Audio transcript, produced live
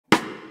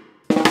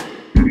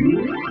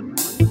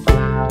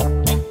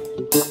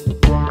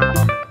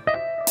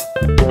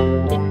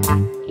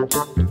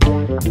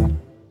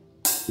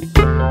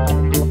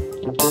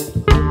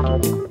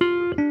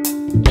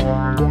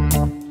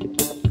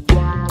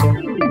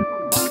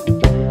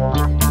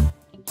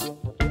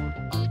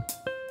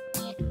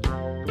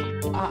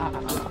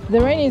The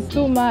rain is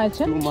too much.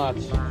 Too much.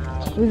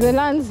 With the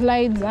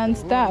landslides and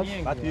stuff.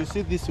 But you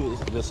see this is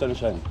the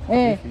sunshine.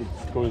 Eh.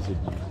 It's crazy.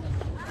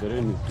 The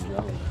rain is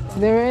coming.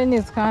 The rain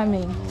is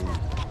coming.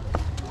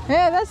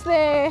 Yeah, that's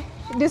the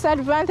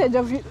disadvantage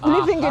of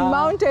living in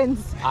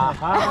mountains.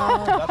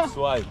 Aha, that's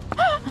why.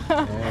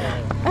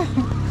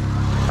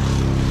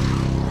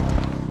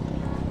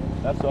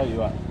 That's why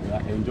you are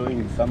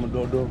enjoying some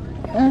dodo.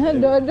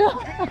 Dodo.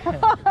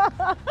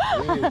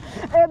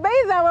 By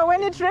the way,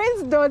 when it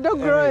rains, dodo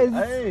grows.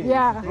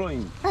 Yeah. It's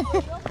growing.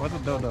 What's a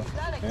dodo?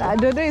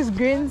 Dodo is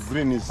greens.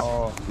 Green is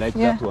like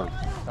that one.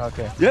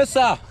 Okay. Yes,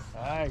 sir.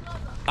 Alright.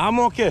 I'm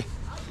okay.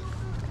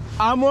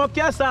 I'm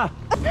okay, sir.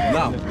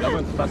 Now, we are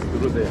going to pass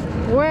through there.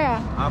 Where?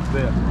 Up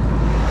there.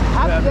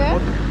 Up there?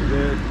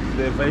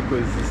 The vehicle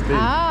is staying.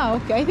 Ah,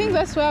 okay. I think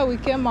that's where we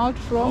came out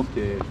from.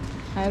 Okay.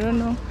 I don't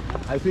know.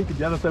 I think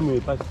the other time we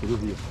passed through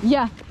here.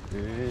 Yeah.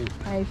 Hey.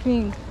 I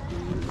think.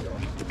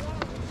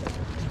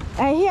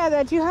 I hear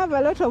that you have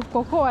a lot of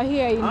cocoa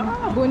here in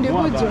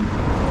Bundibujo.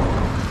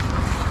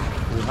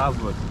 We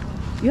have what?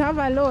 You have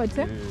a lot,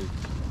 eh?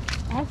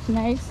 That's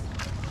nice.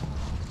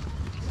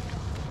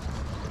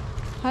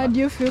 How do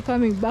you feel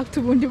coming back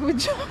to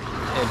Bundibujo?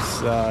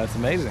 It's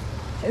amazing.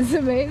 It's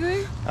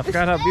amazing. I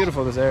forgot how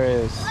beautiful this area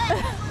is.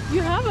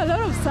 You have a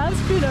lot of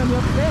sunscreen on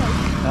your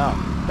face.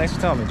 Oh, thanks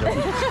for telling me, Joe.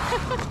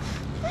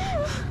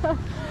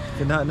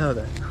 Did not know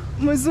that.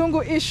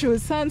 Muzungu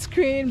issues,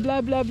 sunscreen,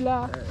 blah, blah,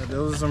 blah.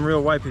 Those are some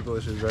real white people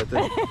issues right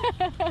there.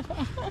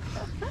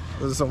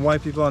 Those are some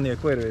white people on the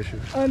equator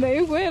issues. On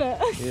the equator?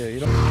 Yeah, you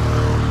don't...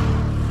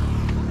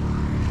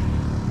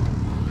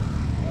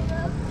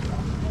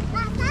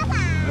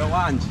 Hello,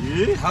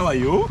 Angie. How are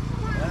you?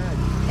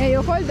 Hey,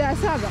 you're called the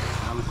Asaba?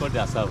 I'm called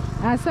Asava.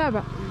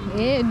 Asaba.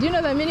 Hey, do you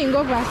know the meaning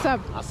of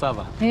Asaba?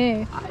 Asava.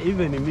 Hey.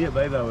 Even in me,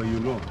 by the way, you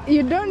know.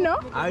 You don't know?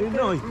 I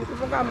know it.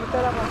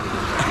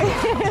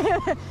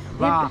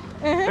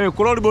 Hey,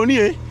 Color Boni,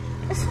 eh?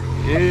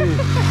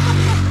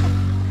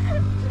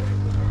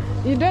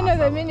 You don't know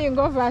the meaning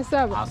of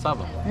Asaba?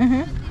 Asava.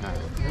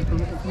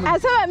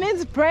 Asaba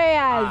means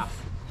prayers.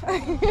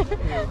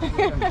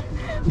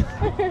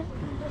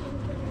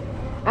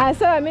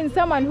 Asaba means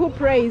someone who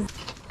prays.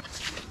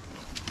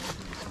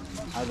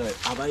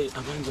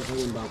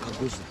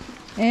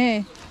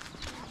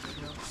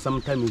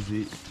 Sometimes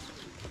the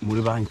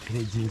Muriba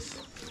intelligence.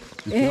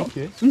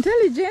 Okay.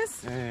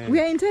 Intelligence? We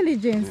are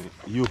intelligence.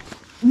 You.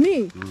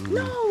 Me?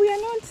 No, we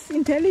are not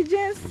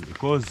intelligence.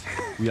 Because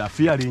we are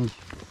fearing.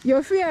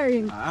 You're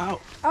fearing. Oh,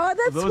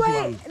 that's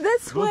why.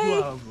 That's why. Those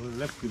who have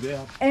left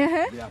there,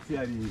 they are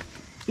fearing.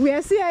 We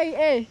are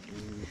CIA.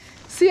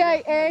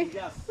 CIA.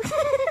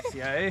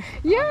 CIA?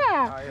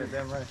 Yeah. Oh, yeah,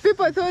 damn right.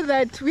 People thought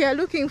that we are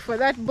looking for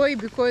that boy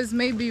because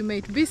maybe he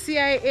might be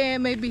CIA,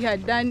 maybe he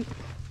had done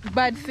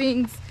bad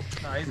things.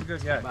 No, he's a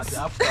good guy. But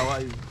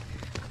afterwards,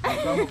 he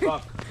come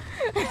back.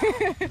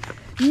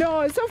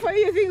 No, so for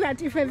you think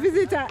that if a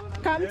visitor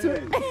come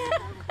to...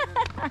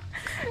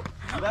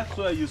 That's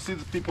why you see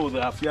the people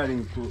that are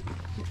fearing to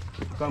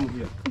come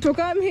here. To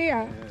come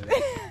here.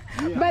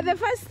 Yeah. But the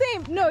first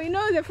time, no, you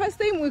know, the first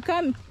time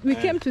we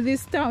came to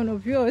this town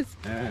of yours,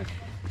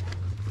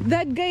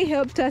 that guy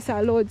helped us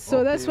a lot,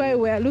 so that's why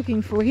we are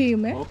looking for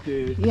him. Eh?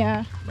 Okay.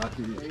 Yeah. But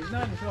he's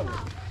not in trouble.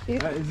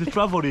 He's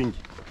traveling.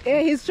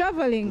 Yeah, he's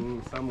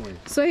traveling. Somewhere.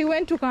 So he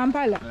went to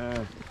Kampala.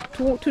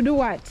 To do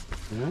what?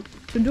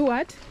 To do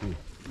what?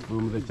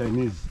 From the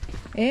Chinese.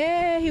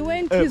 Yeah, he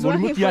went. He's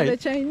working for the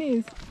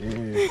Chinese.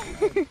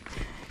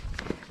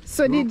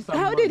 So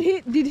how did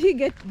he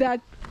get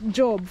that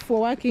job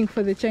for working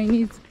for the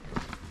Chinese?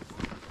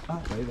 By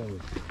the way,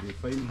 you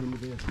find him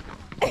there.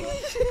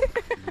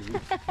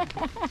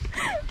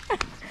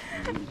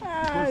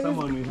 Because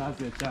someone who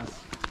has a chance.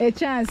 A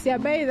chance, yeah.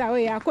 By the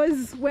way,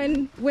 because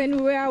when we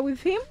were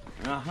with him,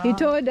 he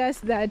told us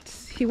that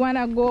he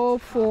wanna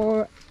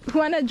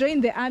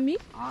join the army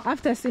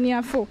after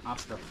senior 4.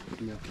 After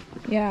senior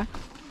 4. Yeah.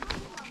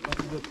 But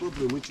the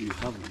problem which we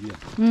have here,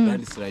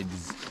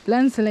 landslides.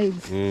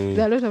 Landslides.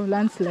 There are a lot of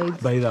landslides.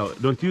 By the way,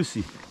 don't you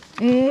see?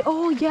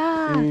 Oh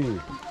yeah.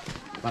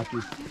 But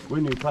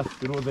when you pass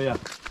through there,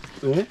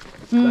 that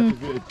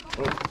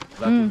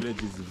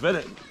village is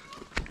very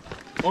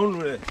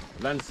only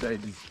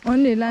landslides.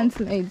 Only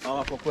landslides.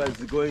 Our cocoa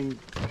is going.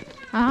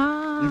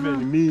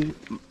 Even me,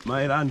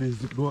 my land is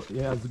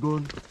has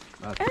gone.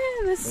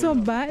 That's so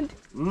bad.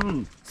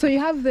 So you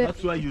have the.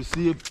 That's why you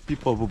see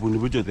people of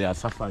Bundibujo, they are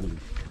suffering.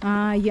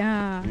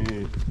 Yeah.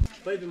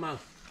 5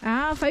 months.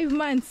 5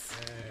 months.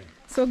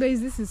 So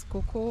guys, this is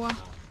cocoa.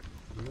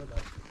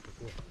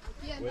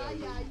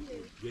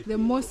 The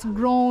most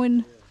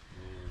grown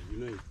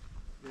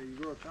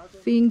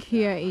thing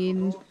here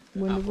in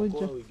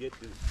Bundibujo. We get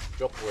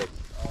chocolate.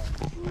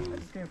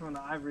 This came from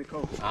the Ivory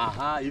Coast.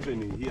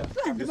 Even in here.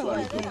 This one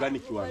is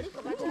organic one.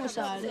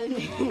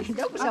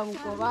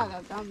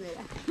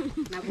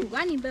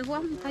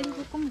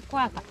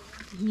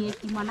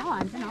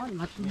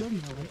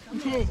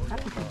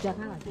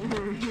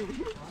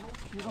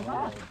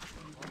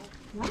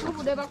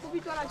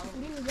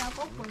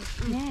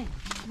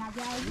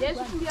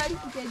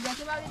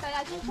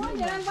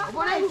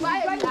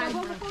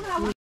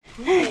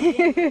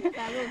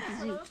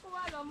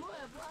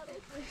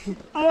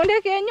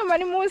 Mundeke enyuma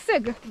ni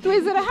musega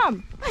twizire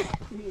ham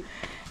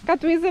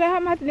katwizire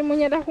ham hati ni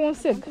munyeda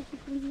kunsega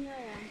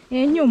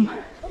enyuma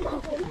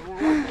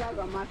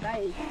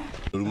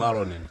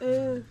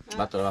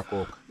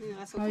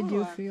How do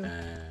you feel?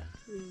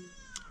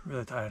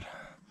 Really tired.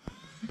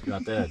 You are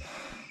tired.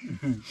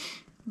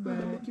 That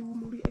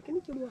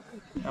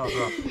was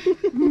rough.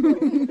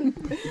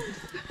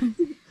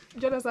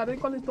 Jonathan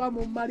alikuwa anatoa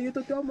mumari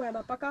totoa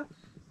mwana paka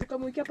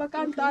tukamwekea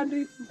paka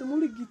ndani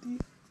mtumuligiti.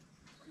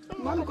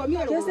 Mama kwa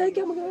mimi kesa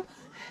yake mwana.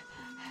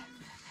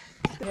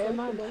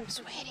 I'm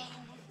sweating.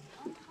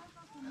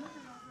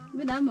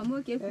 Mimi mama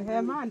yake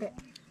Mande.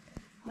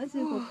 basi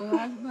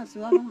kwa basi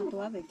wala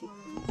hatu abeke.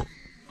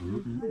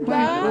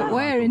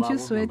 Why aren't you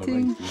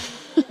sweating?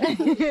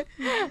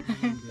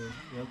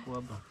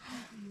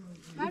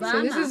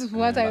 So this is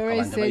what I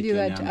always said you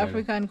that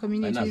African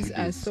communities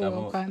are so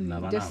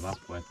welcoming. Just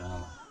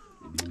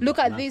look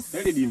at this.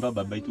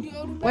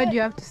 What do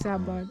you have to say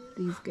about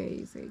these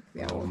guys? Like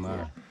they're all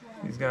here.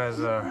 These guys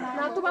are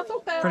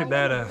pretty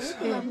badass.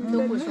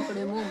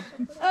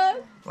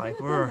 Like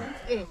we're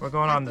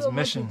going on this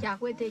mission,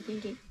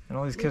 and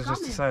all these kids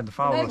just decided to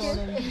follow us.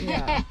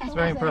 Yeah. It's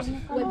very impressive.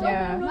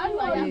 Yeah.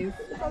 It is.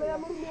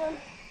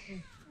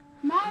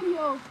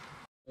 Mario.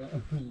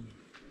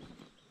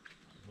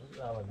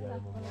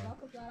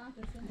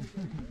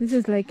 This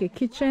is like a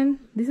kitchen.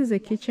 This is a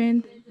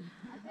kitchen,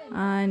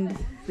 and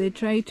they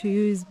try to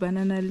use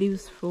banana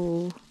leaves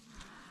for,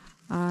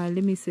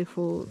 let me say,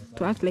 to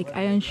act like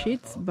iron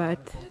sheets, but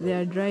they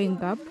are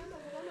drying up.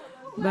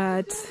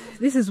 But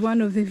this is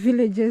one of the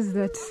villages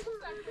that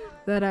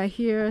are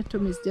here.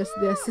 Tom is just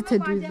there,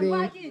 seated with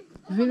the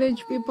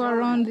village people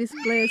around this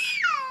place.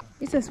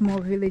 It's a small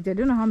village. I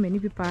don't know how many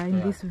people are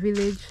in this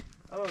village,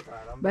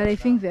 but I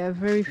think there are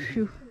very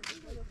few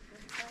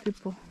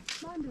people.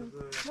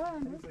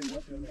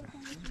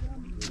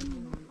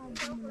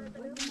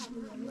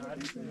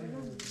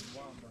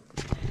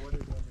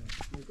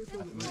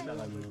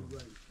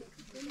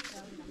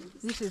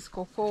 This is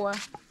cocoa.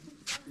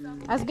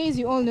 As guys,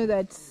 you all know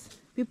that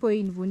people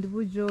in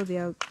Vundubujo, they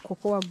are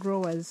cocoa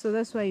growers. So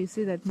that's why you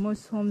see that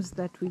most homes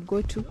that we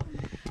go to,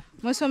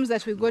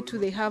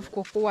 they have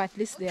cocoa. At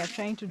least they are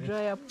trying to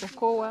dry up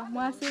cocoa.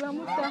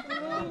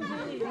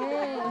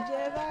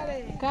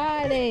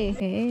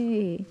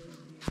 Hey.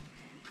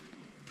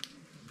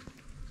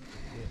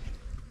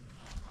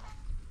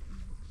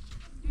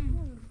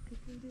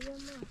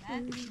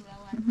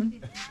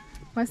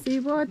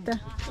 Wasibota.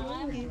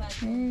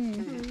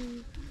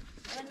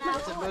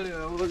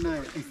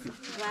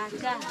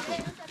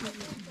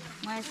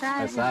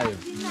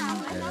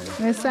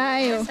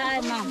 Mesayo.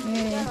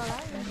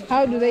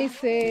 How do they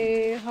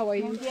say how are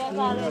you?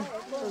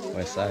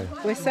 Wesayo.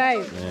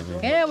 Wesayo.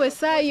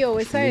 Wesayo.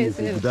 Wesayo.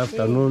 Good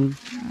afternoon.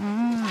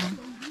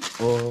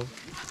 Or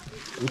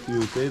if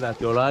you say that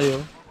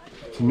Olayo,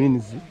 it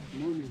means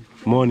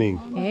morning.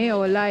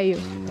 Olayo.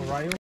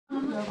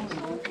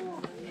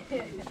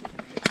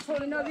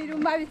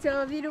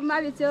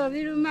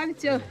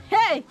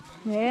 Hey!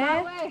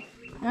 Yeah.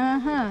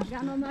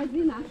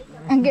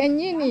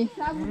 Nganyini.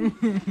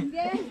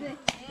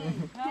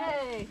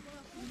 Hey!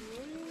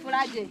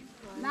 Fulaje.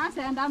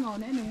 Nasa enda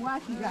none ni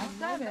mwaki ga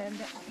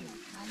sabende.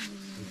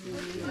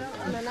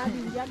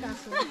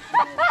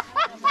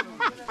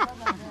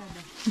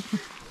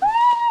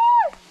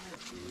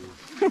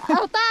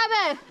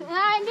 Otabe,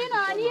 ndi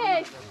nani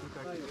e?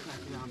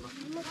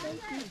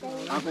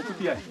 Hapo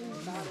kutia.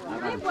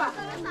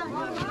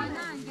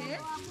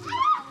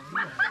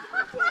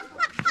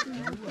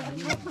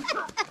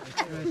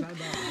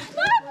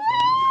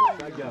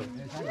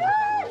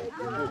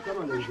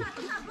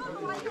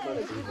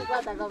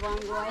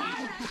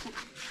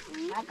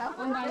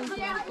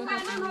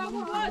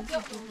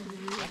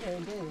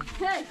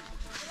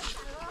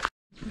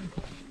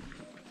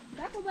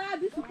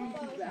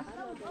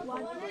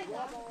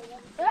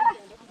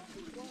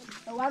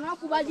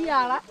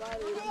 Wanakubajiala.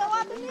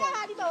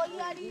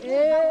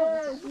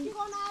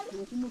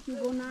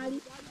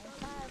 Mukigonali.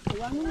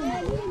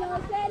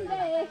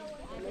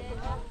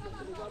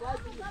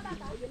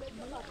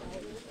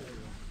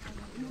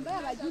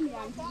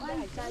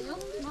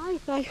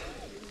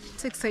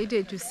 It's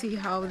excited to see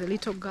how the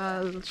little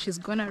girl, she's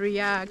gonna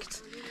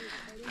react.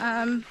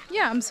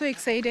 Yeah, I'm so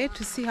excited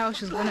to see how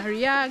she's gonna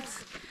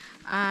react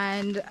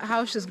and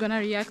how she's gonna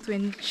react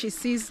when she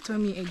sees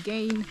Tommy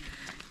again.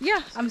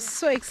 Yeah, I'm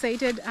so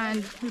excited,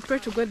 and we pray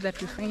to God that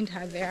we find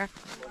her there,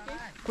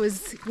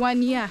 because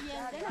 1 year,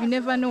 you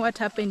never know what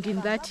happened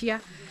in that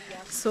year.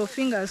 So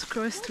fingers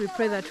crossed, we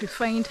pray that we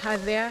find her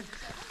there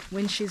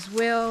when she's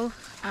well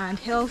and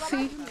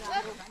healthy.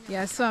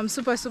 Yeah, so I'm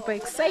super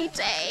excited.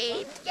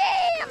 Yay,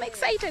 I'm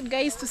excited,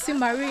 guys, to see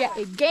Maria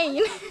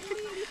again.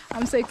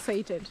 I'm so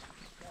excited.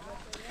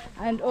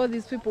 And all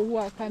these people who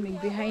are coming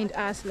behind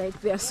us, like,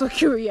 they are so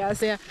curious.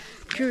 They are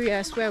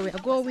curious where we are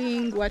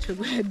going, what we're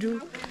going to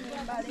do.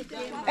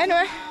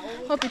 Anyway,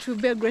 hope it will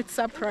be a great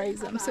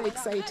surprise. I'm so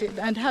excited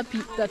and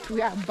happy that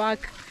we are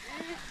back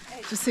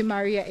to see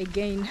Mariah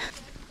again.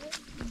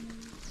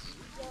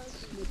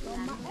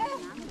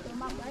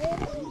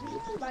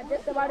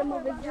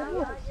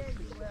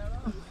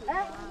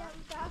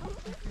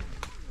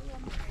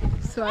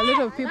 So a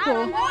lot of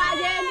people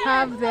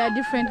have their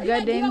different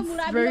gardens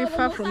very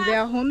far from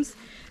their homes.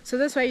 So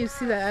that's why you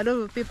see that a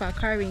lot of people are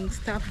carrying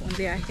stuff on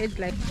their head,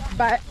 like,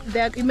 but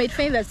you might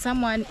find that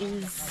someone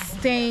is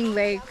staying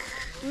like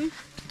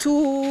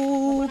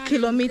 2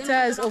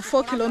 kilometers or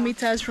 4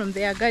 kilometers from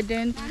their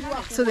garden,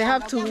 so they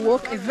have to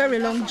walk a very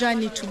long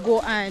journey to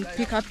go and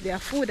pick up their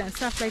food and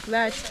stuff like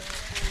that.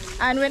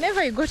 And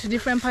whenever you go to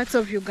different parts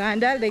of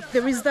Uganda, like,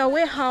 there is the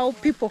way how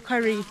people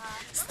carry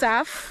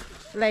stuff,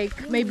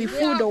 like maybe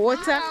food or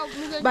water,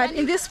 but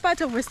in this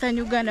part of Western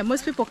Uganda,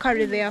 most people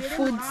carry their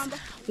foods,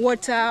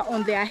 water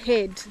on their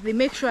head. They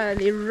make sure that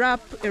they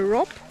wrap a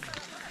rope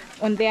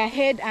on their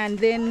head, and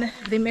then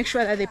they make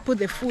sure that they put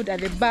the food at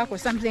the back or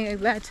something like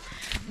that.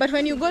 But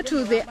when you go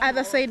to the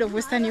other side of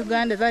Western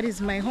Uganda, that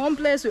is my home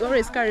place, we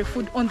always carry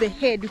food on the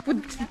head. We put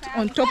it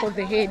on top of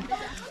the head.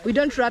 We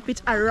don't wrap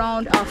it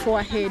around our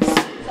foreheads.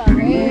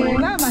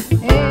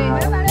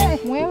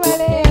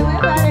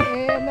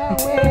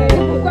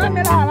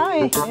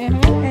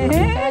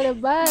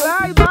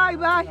 Bye, bye,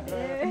 bye,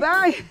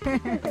 bye.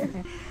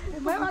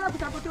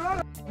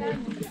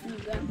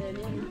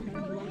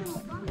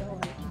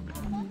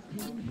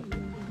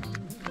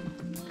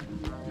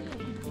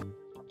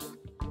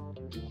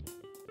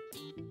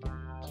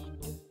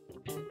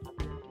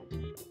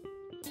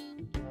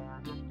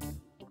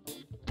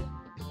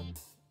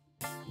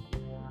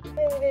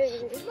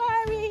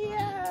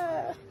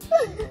 Mariah!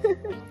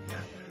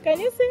 Can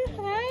you say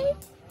hi?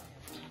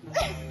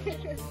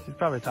 She's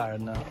probably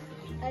tired now.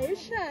 Are you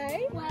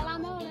shy? Hi!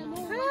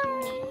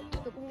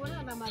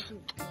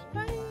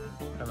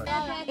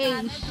 Hi!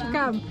 Hey,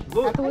 come.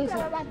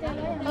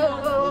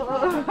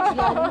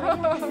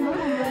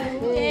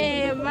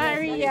 Hey,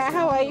 Mariah,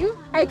 how are you?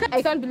 I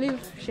can't believe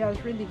she has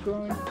really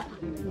grown.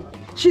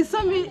 She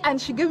saw me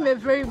and she gave me a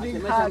very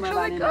big hug. She was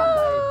like,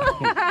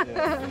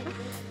 oh!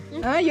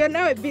 You're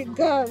now a big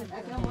girl.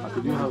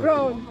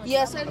 Grown.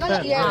 Yes,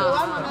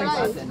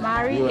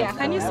 Mariah,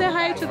 can you say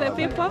hi to the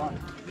people?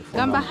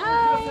 Gamba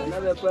hi.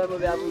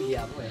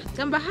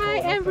 Gamba hi,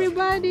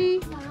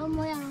 everybody.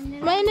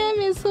 My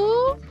name is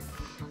who?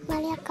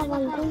 Mariah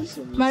Kavaguma.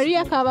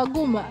 Mariah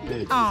Kavaguma.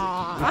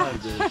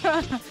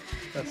 Aww.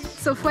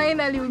 So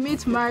finally we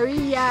meet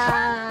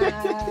Mariah.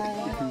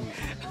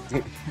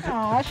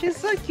 Oh, she's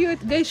so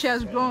cute. Guys, she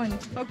has grown.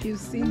 Hope you've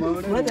seen.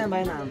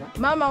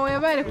 Mama,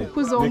 webale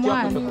kukuza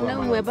omwana.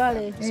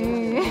 Webale.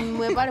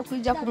 Webale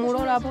kuja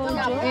kumulola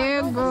bonjo.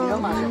 Ego.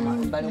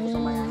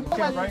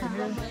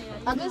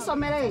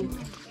 Agisomere.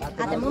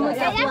 Ate mumu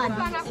takwani.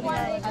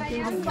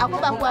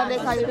 Akuba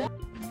kuandika leo.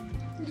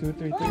 2,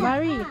 3, 3.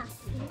 Maria.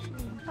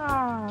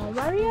 Oh,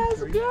 Maria's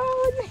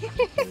grown.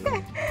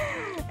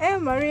 Eh,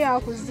 Maria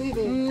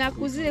akuzire.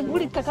 Nakuzire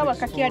guli kakaba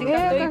kakyali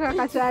kato. Kaka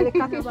kakyali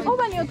kato.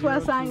 Oba niyo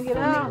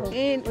twasangira.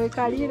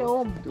 Wekalire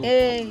omu.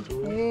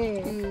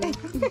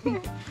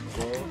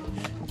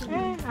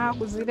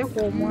 Akuzire ku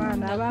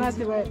omwana. Abaana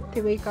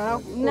tebaikala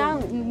ku.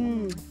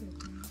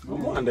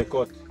 And the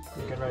coat.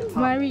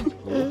 Marie,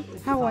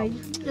 how are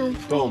you?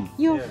 Tom.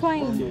 You're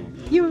fine.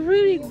 You've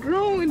really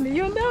grown.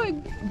 You're now a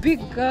big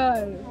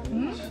girl.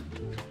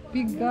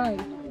 Big girl.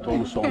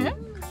 Tom Song.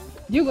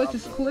 Do you go to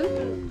school?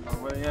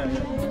 Well, yeah.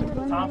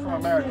 Tom from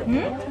America.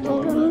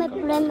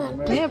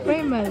 Yeah,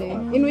 primary.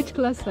 In which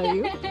class are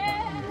you?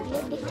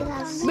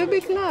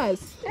 Baby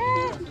class.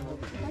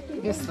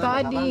 You're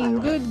studying.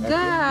 Good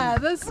girl.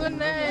 That's so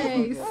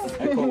nice.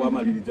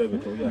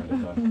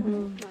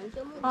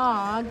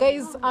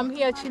 Guys, I'm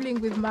here chilling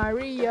with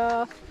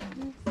Maria.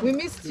 We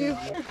missed you.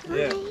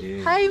 Yeah.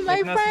 Hi, my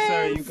If necessary,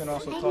 friends. you can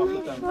also talk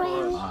with them for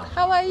us.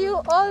 How are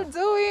you all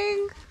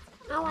doing?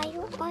 How are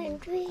you all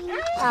doing?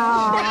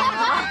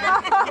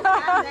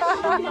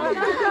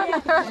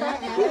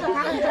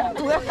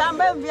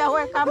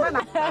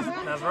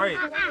 That's right.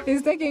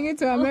 He's taking you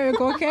to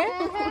America, okay?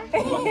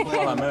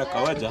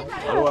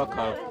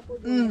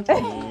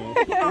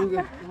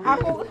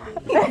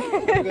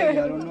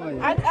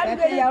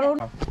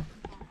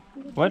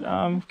 What?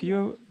 Can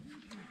you?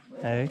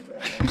 Hey.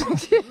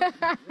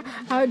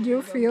 How do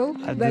you feel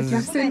that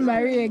you've seen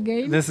Maria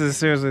again? This is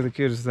seriously the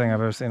cutest thing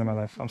I've ever seen in my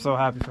life. I'm so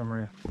happy for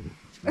Maria.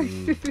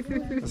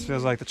 This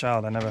feels like the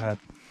child I never had.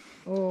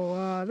 Oh,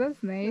 wow,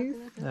 that's nice.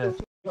 Yeah.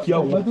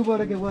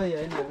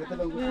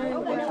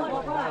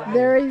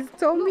 There is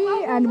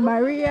Tommy and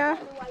Maria.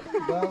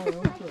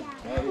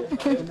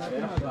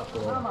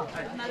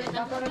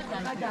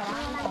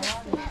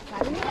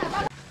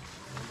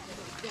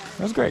 It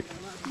was great.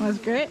 Was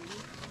great.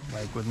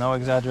 Like, with no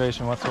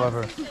exaggeration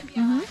whatsoever.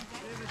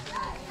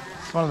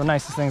 It's one of the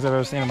nicest things I've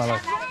ever seen in my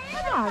life.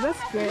 Oh,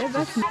 that's great.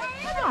 That's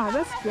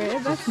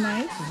great. That's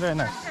nice. It's very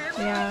nice.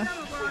 Yeah.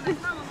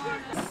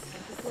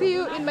 See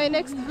you in my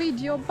next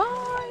video.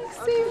 Bye.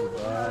 See you.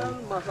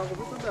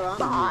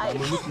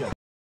 Bye.